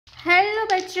Hello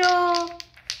बच्चों,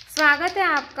 स्वागत है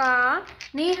आपका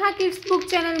नेहा किड्स बुक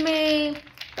चैनल में।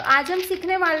 तो आज हम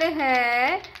सीखने वाले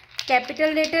हैं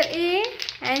capital letter A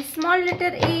and small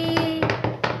letter ए।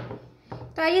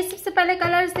 तो आइए सबसे पहले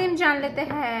कलर्स नेम जान लेते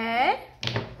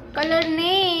हैं। Colour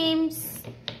names.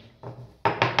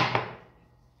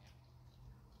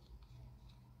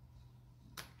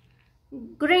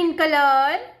 Green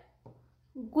colour,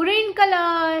 green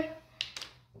colour.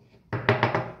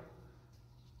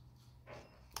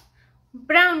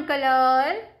 brown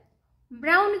color,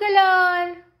 brown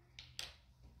color.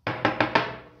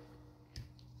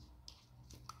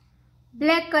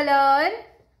 Black color,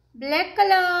 black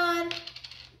color.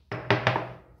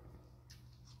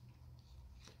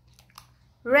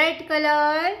 Red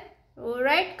color,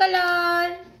 red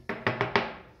color.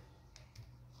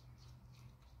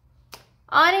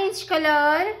 Orange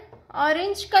color,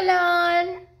 orange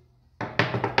color.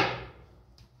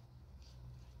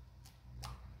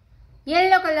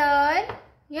 Yellow color,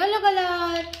 yellow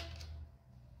color.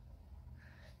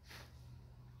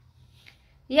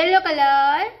 Yellow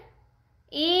color,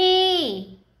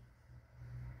 E.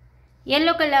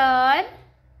 Yellow color,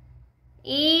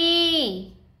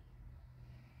 E.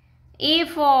 A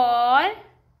for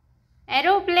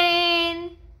aeroplane.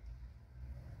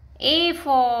 A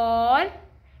for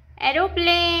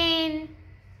aeroplane.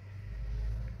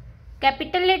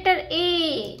 Capital letter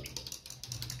A.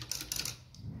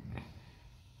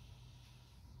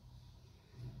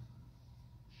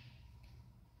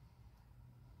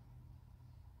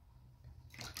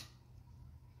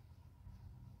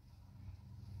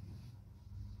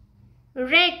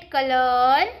 Red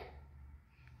color,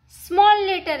 small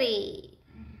letter A.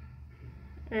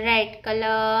 Red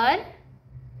color,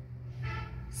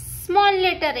 small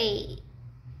letter A.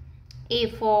 A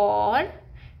for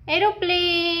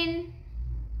aeroplane.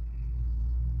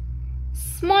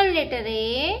 Small letter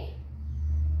A.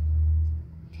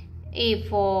 A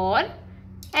for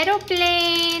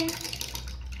aeroplane.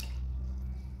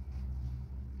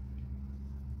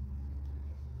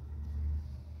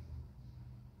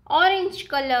 Orange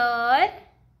color,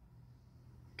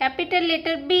 capital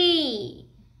letter B.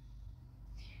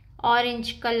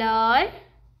 Orange color,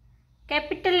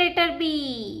 capital letter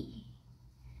B.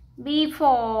 B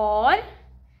for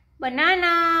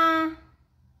banana.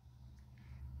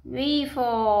 B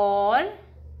for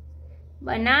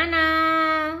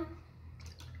banana.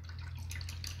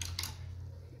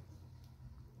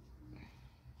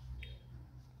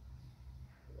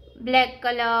 Black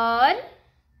color,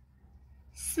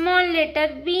 small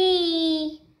letter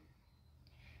B.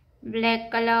 Black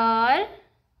color,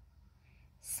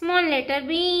 small letter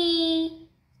B.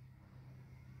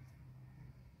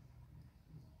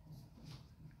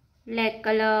 Black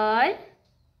color,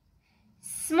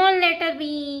 small letter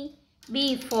B.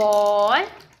 B for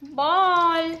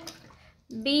ball.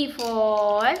 B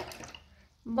for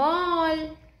ball.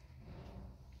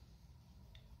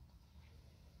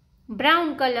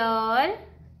 Brown color,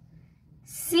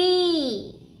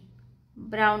 C.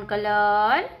 Brown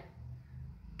color,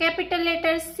 capital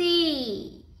letter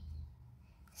C.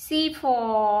 C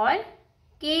for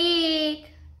cake.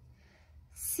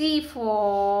 C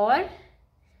for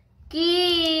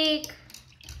cake.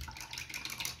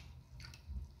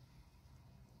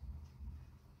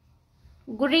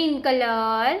 Green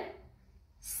color,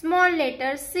 small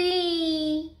letter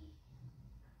C.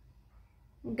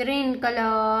 Green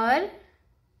color,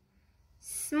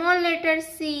 small letter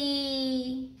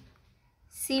C.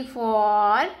 C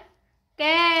for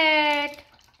cat.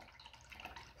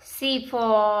 C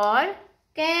for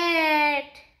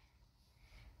cat.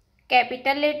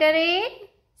 Capital letter A,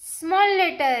 small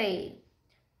letter A.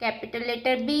 Capital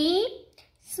letter B,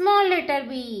 small letter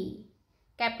B.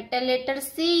 Capital letter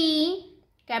C,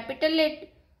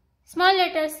 small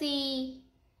letter C.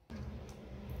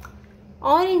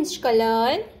 Orange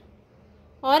color,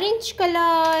 orange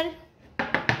color.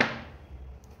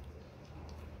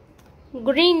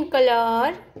 Green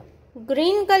color,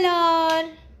 green color.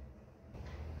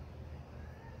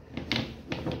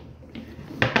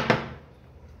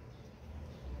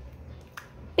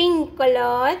 Pink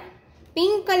color,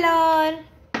 pink color.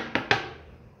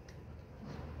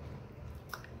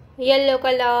 Yellow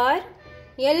color,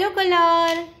 yellow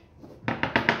color.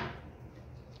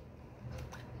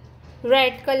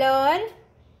 Red color,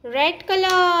 red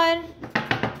color.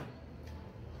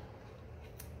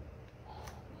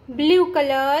 Blue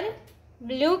color,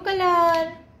 blue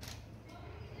color.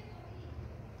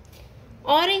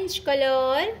 Orange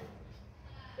color,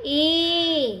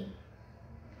 A.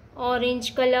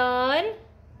 Orange color,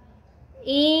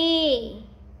 A.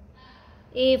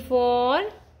 A for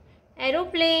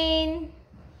aeroplane.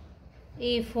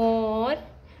 A for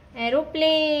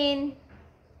aeroplane.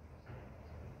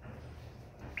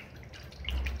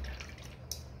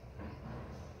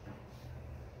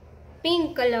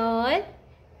 Pink color.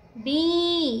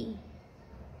 B.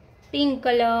 Pink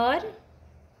color.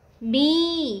 B.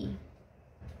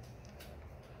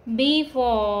 B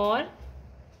for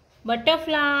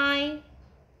butterfly.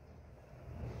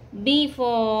 B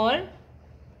for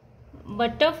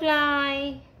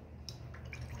butterfly.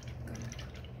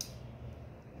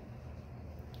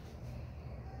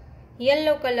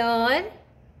 Yellow color.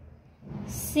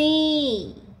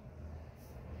 C.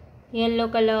 Yellow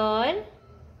color.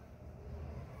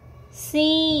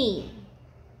 C.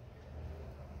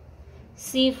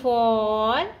 C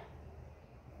for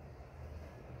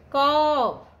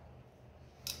cough.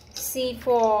 C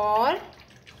for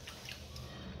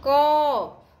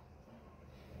cough.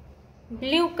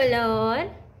 Blue color.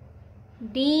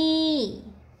 D.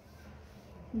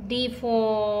 D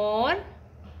for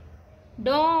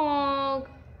dog.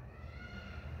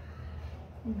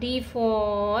 D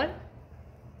for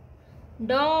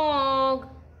dog.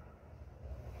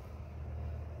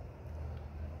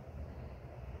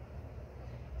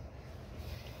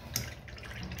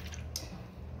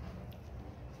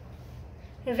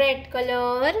 Red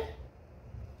color.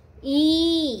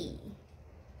 E.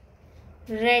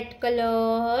 Red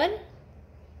color.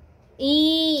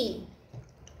 E.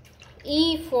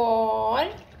 E for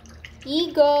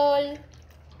eagle.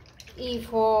 E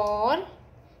for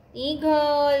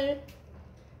eagle.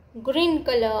 Green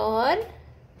color.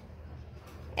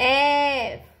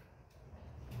 F.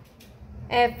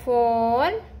 F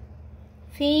for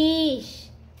fish.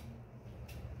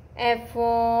 F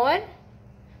for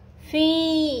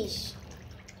fish.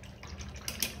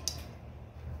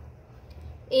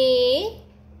 A,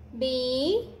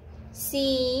 B,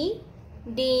 C,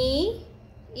 D,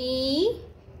 E,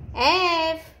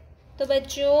 F। तो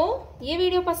बच्चों ये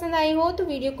video पसंद आई हो तो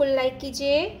video को like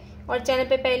कीजिए और channel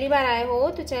पे पहली बार आए हो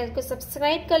तो चैनल को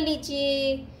सब्सक्राइब कर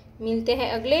लीजिए। मिलते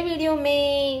हैं अगले वीडियो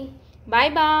में। Bye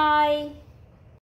bye.